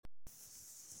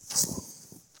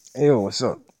Hey, what's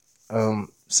up?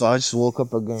 So I just woke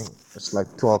up again. It's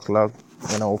like 2 o'clock.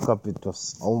 When I woke up, it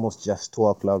was almost just 2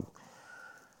 o'clock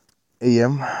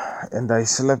a.m. And I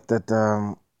slept at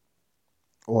I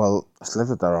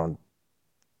slept at around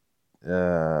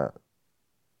uh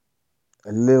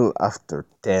a little after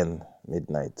 10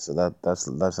 midnight. So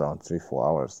that's around 3 4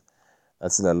 hours.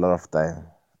 That's still a lot of time.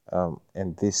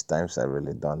 And these times I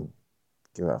really don't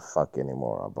give a fuck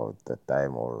anymore about the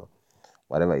time or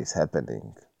whatever is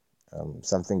happening.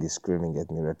 Something is screaming at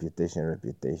me, reputation,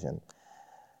 reputation.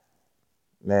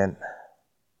 Man,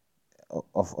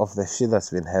 of the shit that's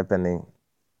been happening,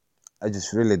 I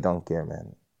just really don't care,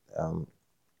 man. Um,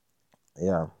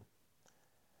 yeah.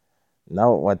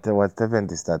 Now what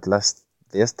happened is that last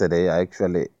yesterday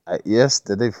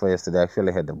yesterday before yesterday I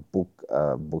actually had a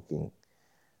booking,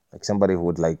 like somebody who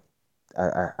would like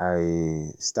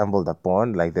I stumbled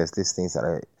upon, like there's these things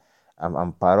that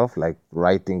I'm part of, like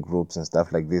writing groups and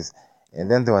stuff like this. And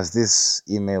then there was this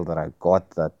email that I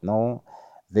got that no,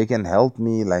 they can help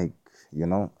me, like, you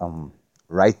know um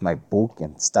write my book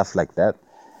and stuff like that.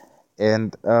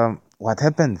 And what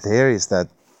happened there is that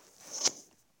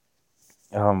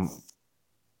um,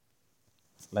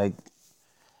 like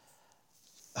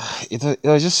it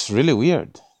was just really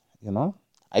weird, you know.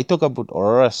 I talk about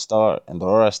Aurora Star, and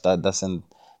Aurora Star doesn't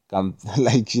come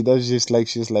like she does.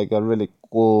 She's like a really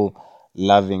cool,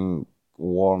 loving,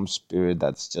 warm spirit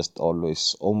that's just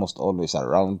always, almost always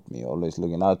around me, always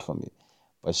looking out for me.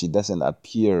 But she doesn't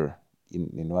appear in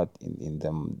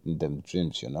them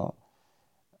dreams,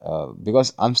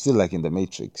 because I'm still like in the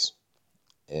Matrix,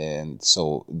 and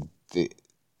so the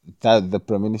the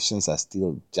premonitions are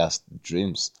still just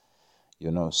dreams,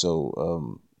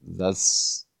 so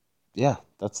that's yeah,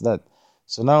 that's that.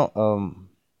 So now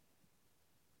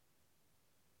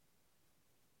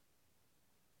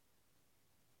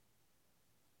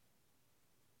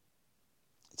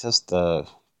just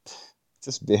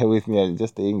just bear with me. I'm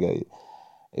just taking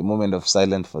a moment of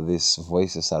silence for these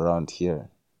voices around here.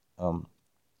 um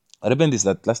what happened is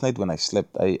that last night when I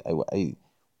slept, I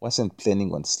wasn't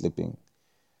planning on sleeping,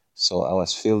 so I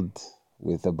was filled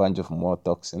with a bunch of more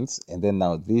toxins, and then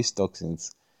now these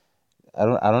toxins, I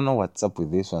don't know what's up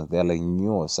with these ones. They're like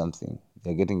new or something.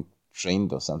 They're getting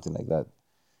trained or something like that.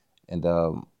 And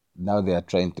now they are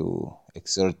trying to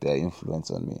exert their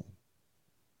influence on me.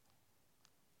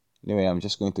 Anyway, I'm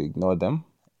just going to ignore them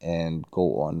and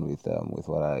go on with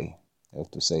what I have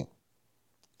to say.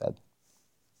 That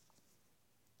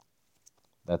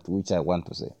that which I want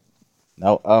to say.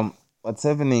 Now, what's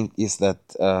happening is that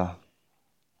uh,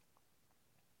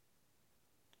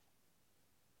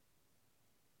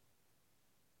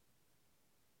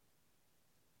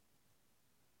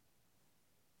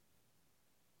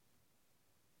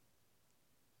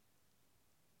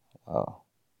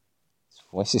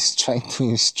 voice is trying to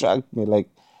instruct me, like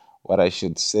what I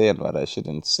should say and what I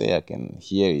shouldn't say. I can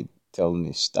hear it tell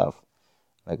me stuff,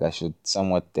 like I should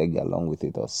somewhat tag along with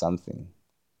it or something.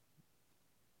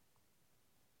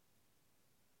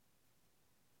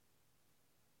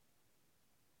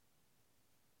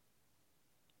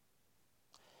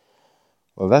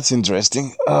 Well, that's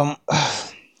interesting.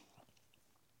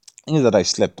 Is that I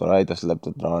slept, all right? I slept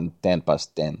at around 10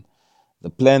 past 10. The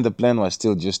plan was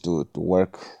still just to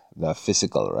work the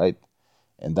physical, right?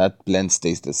 And that plan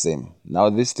stays the same. Now,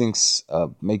 these things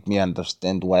make me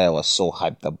understand why I was so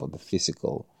hyped up on the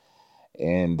physical,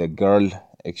 and the girl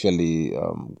actually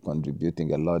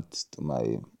contributing a lot to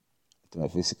my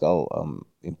physical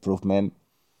improvement,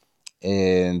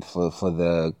 and for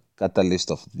the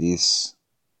catalyst of this,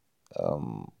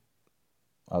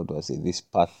 how do I say, this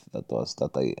path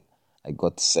that I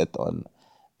got set on,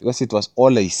 because it was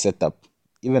all a setup.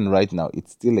 Even right now,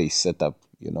 it's still a setup,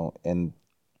 and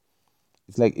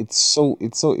it's like it's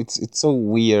so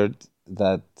weird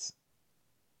that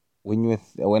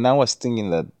when I was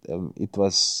thinking that it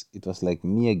was like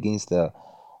me against the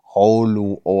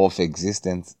whole of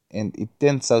existence, and it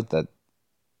turns out that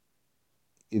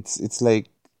it's like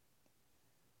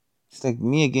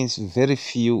me against very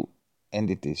few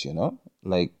entities,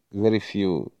 like very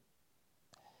few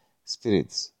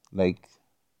spirits. Like,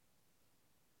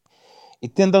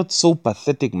 it turned out so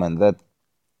pathetic, man, that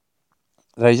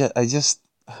I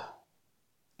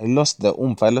lost the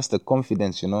oomph, I lost the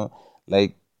confidence,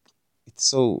 like it's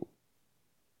so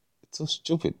it's so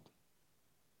stupid.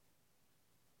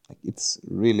 Like, it's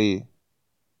really,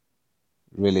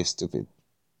 really stupid.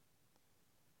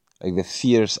 Like, the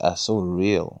fears are so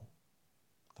real.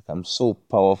 Like, I'm so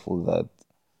powerful that,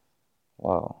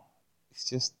 wow, it's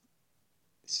just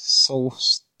it's just so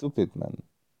stupid, man.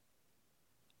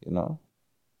 You know?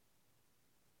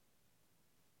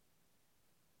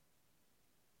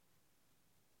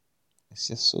 It's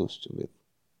just so stupid.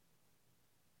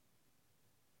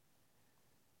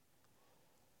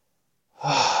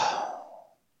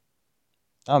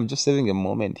 I'm just having a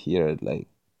moment here, like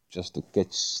just to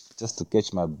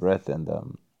catch my breath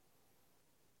and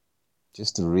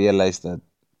just to realize that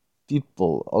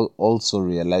people also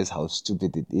realize how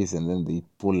stupid it is, and then they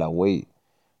pull away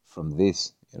from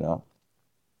this, you know.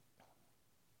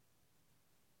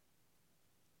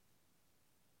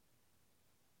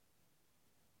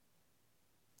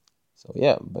 So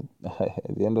yeah, but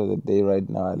at the end of the day, right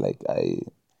now,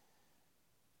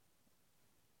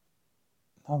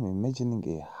 I'm imagining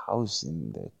a house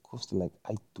in the coast. Like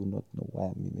I do not know why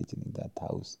I'm imagining that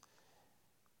house.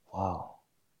 Wow,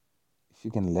 if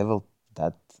you can level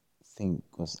that thing,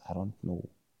 because I don't know,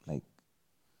 like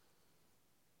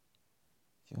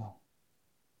yeah,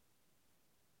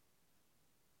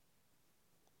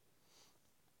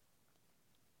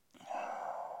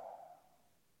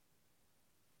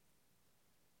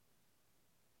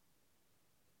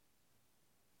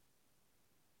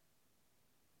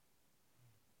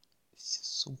 it's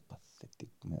just so pathetic,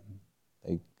 man.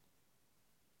 Like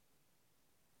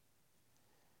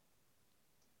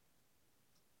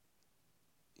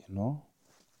you know,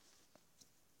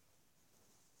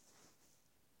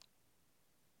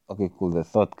 okay, cool. The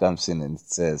thought comes in and it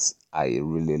says, "I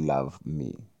really love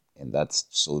me," and that's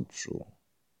so true.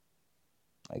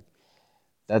 Like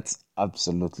that's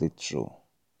absolutely true.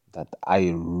 That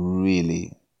I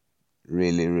really,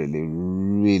 really, really,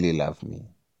 really love me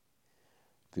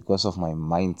because of my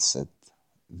mindset,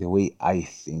 the way I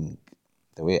think,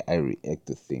 the way I react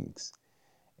to things,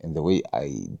 and the way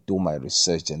I do my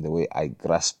research and the way I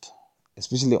grasp,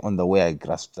 especially on the way I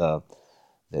grasp the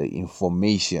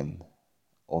information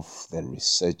of the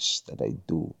research that I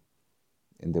do,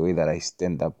 and the way that I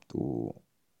stand up to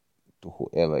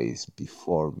whoever is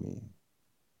before me.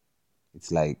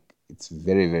 It's like it's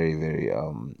very, very, very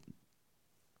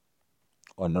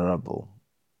honorable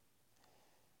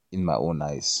in my own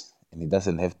eyes, and it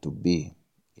doesn't have to be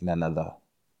in another.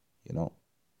 You know,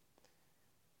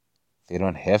 they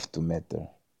don't have to matter.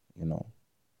 You know,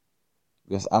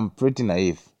 because I'm pretty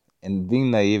naive, and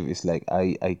being naive is like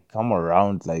I come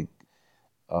around like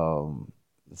the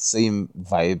same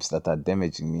vibes that are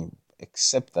damaging me,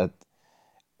 except that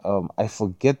I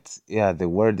forget. Yeah, the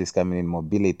word is coming in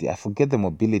mobility. I forget the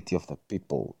mobility of the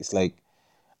people. It's like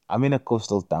I'm in a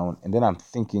coastal town, and then I'm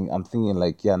thinking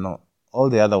like, yeah, no, all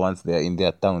the other ones they're in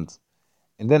their towns,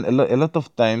 and then a lot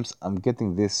of times I'm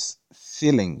getting this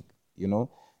feeling, you know,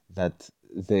 that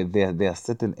there are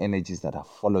certain energies that are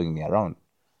following me around.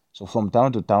 So from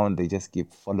town to town, they just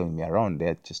keep following me around.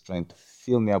 They're just trying to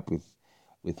fill me up with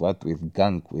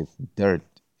gunk, with dirt,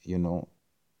 you know.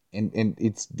 And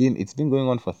it's been going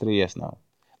on for 3 years now,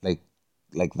 like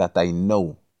like that I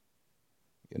know,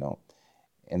 you know.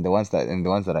 And the ones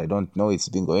that I don't know, it's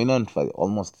been going on for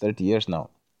almost 30 years now,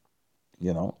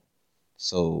 you know.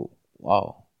 So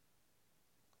wow,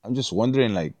 I'm just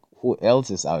wondering like who else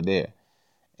is out there,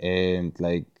 and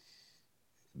like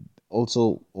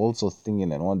also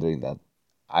thinking and wondering that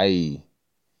I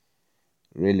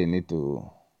really need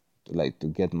to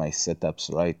get my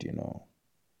setups right, you know.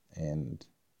 And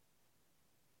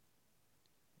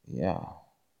yeah,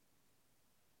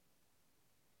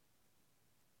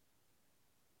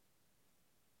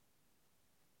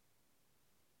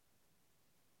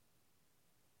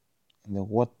 and the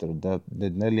water, the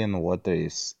Nelian water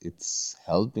is it's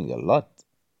helping a lot,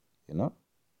 you know.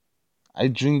 I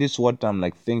drink this water. I'm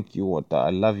like, thank you, water.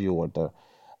 I love you, water.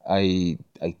 I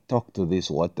talk to this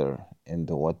water, and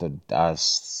the water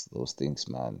does those things,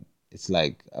 man. It's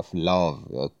like of love,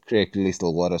 a correct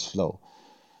little waters flow.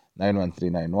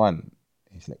 91391.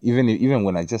 It's like even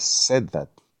when I just said that,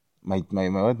 my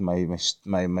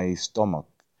stomach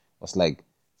was like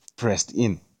pressed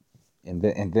in, and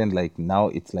then like now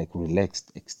it's like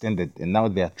relaxed, extended, and now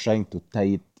they are trying to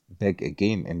tie it back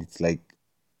again, and it's like,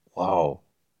 wow,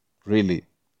 really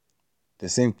the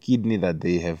same kidney that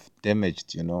they have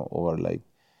damaged, you know, or like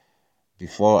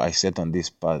before I set on this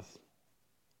path,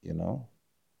 you know.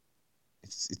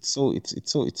 It's so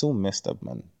messed up,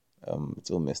 man. It's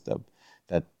so messed up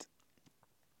that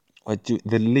what you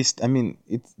the least. I mean,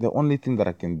 it's the only thing that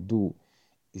I can do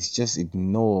is just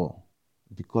ignore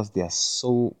because they are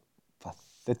so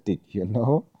pathetic, you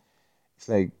know. It's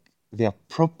like they are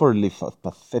properly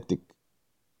pathetic,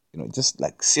 you know. Just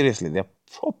like seriously, they are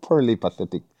properly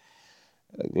pathetic.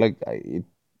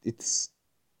 It's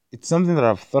it's something that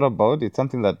I've thought about. It's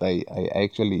something that I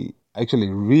actually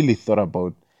really thought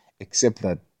about, except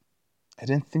that I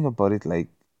didn't think about it like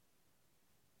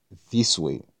this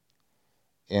way.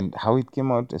 And how it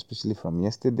came out, especially from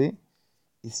yesterday.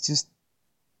 It's just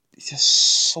it's just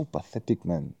so pathetic,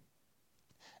 man.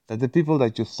 That the people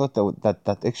that you thought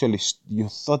that actually you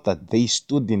thought that they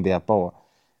stood in their power,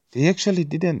 they actually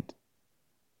didn't,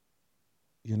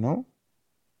 you know.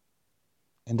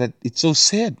 And that it's so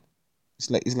sad.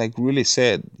 It's like really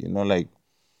sad, like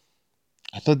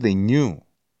I thought they knew,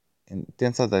 and it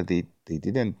turns out that they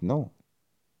didn't know,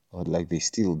 or like they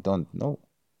still don't know,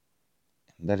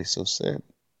 and that is so sad.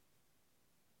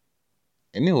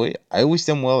 Anyway, I wish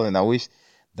them well, and I wish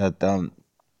that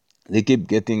they keep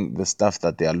getting the stuff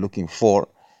that they are looking for,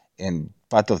 and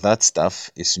part of that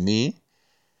stuff is me.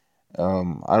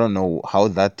 I don't know how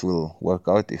that will work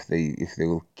out if they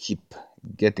will keep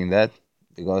getting that,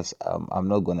 because I'm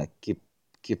not gonna keep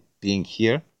being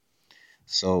here.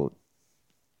 So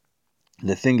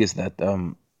the thing is that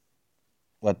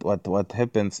what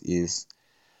happens is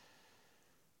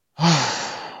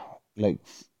like,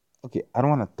 okay, I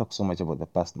don't want to talk so much about the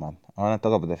past, man. I want to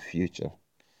talk about the future.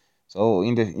 So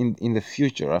in the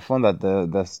future, I found that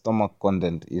the stomach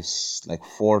content is like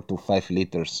 4 to 5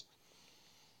 liters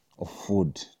of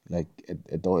food, like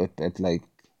at like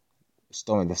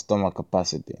the stomach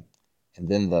capacity, and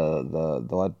then the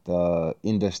what the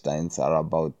intestines are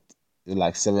about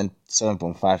like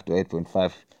 7.5 to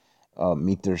 8.5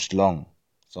 meters long.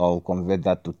 So I'll convert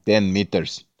that to 10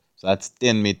 meters. So that's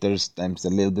 10 meters times a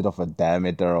little bit of a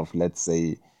diameter of, let's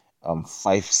say,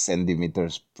 5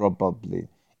 centimeters probably,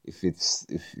 if it's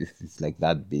like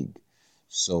that big.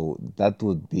 So that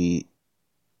would be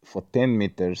for 10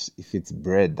 meters. If it's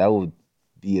bread, that would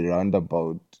be around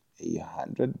about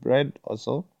 100 bread or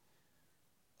so.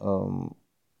 Um,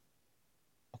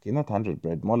 okay, not 100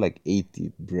 bread, more like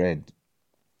 80 bread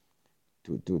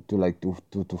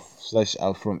to flush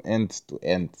out from end to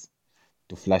end,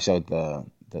 to flush out the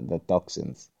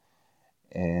toxins.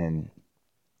 And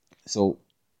so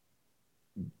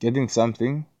getting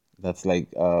something that's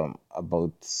like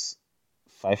about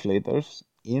 5 liters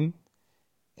in,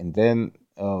 and then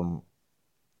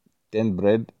 10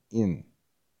 bread in,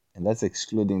 and that's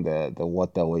excluding the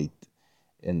water weight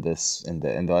and this and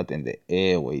the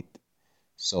air weight.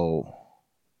 So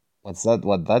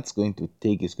what that's going to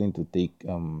take is going to take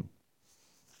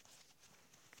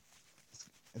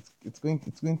it's going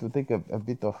to take a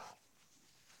bit of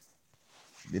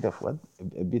what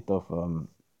a bit of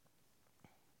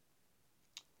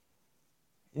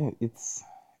yeah, it's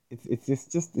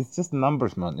just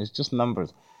numbers, man. It's just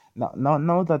numbers.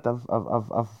 Now that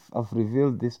I've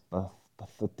revealed this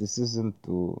patheticism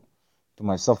to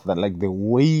myself, that like the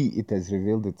way it has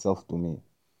revealed itself to me,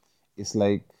 it's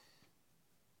like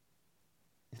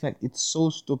it's so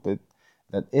stupid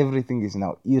that everything is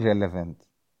now irrelevant,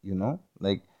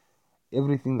 like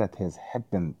everything that has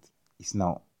happened is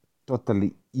now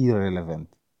totally irrelevant.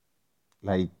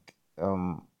 Like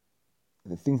um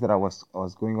the things that I was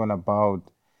going on about,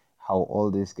 how all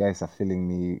these guys are filling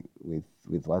me with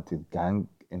gang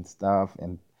and stuff,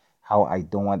 and how I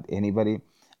don't want anybody.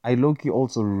 I low-key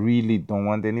also really don't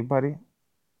want anybody,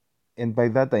 and by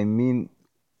that I mean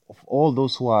of all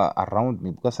those who are around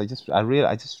me, because I just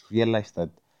realized that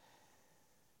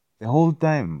the whole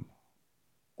time,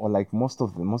 or like most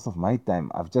of my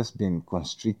time, I've just been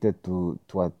constricted to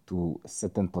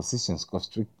certain positions,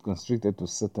 constricted to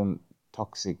certain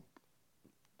toxic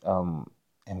um,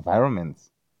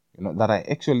 environments, that I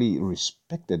actually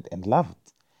respected and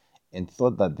loved, and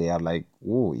thought that they are like,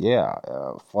 oh yeah,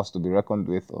 force to be reckoned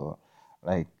with, or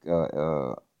like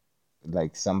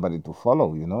like somebody to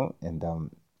follow,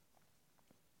 and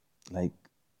like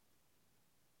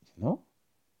you know,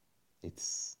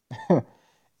 it's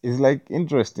it's like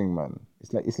interesting, man.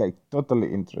 It's like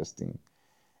totally interesting,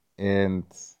 and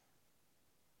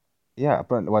yeah,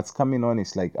 apparently what's coming on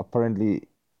is like apparently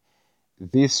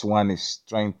this one is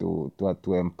trying to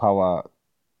empower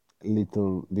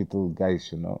little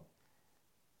guys,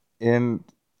 and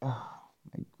oh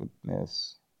my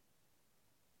goodness,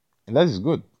 and that is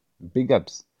good. Big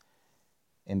ups.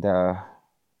 And oh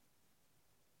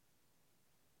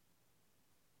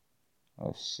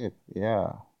shit,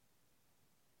 yeah,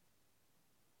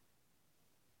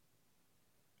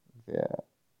 yeah.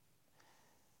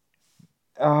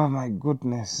 Oh my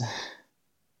goodness.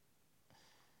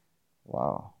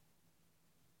 Wow.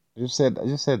 I just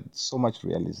said so much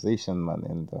realization, man,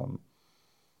 and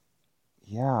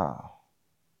yeah,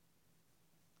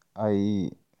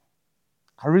 I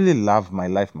I really love my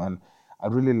life, man. I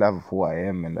really love who I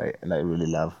am, and I really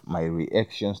love my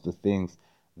reactions to things,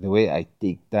 the way I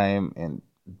take time, and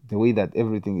the way that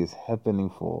everything is happening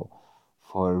for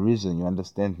a reason. You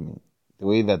understand me? The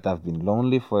way that I've been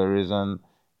lonely for a reason,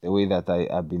 the way that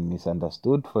I've been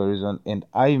misunderstood for a reason, and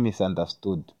I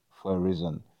misunderstood for a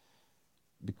reason,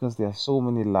 because there are so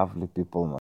many lovely people, man.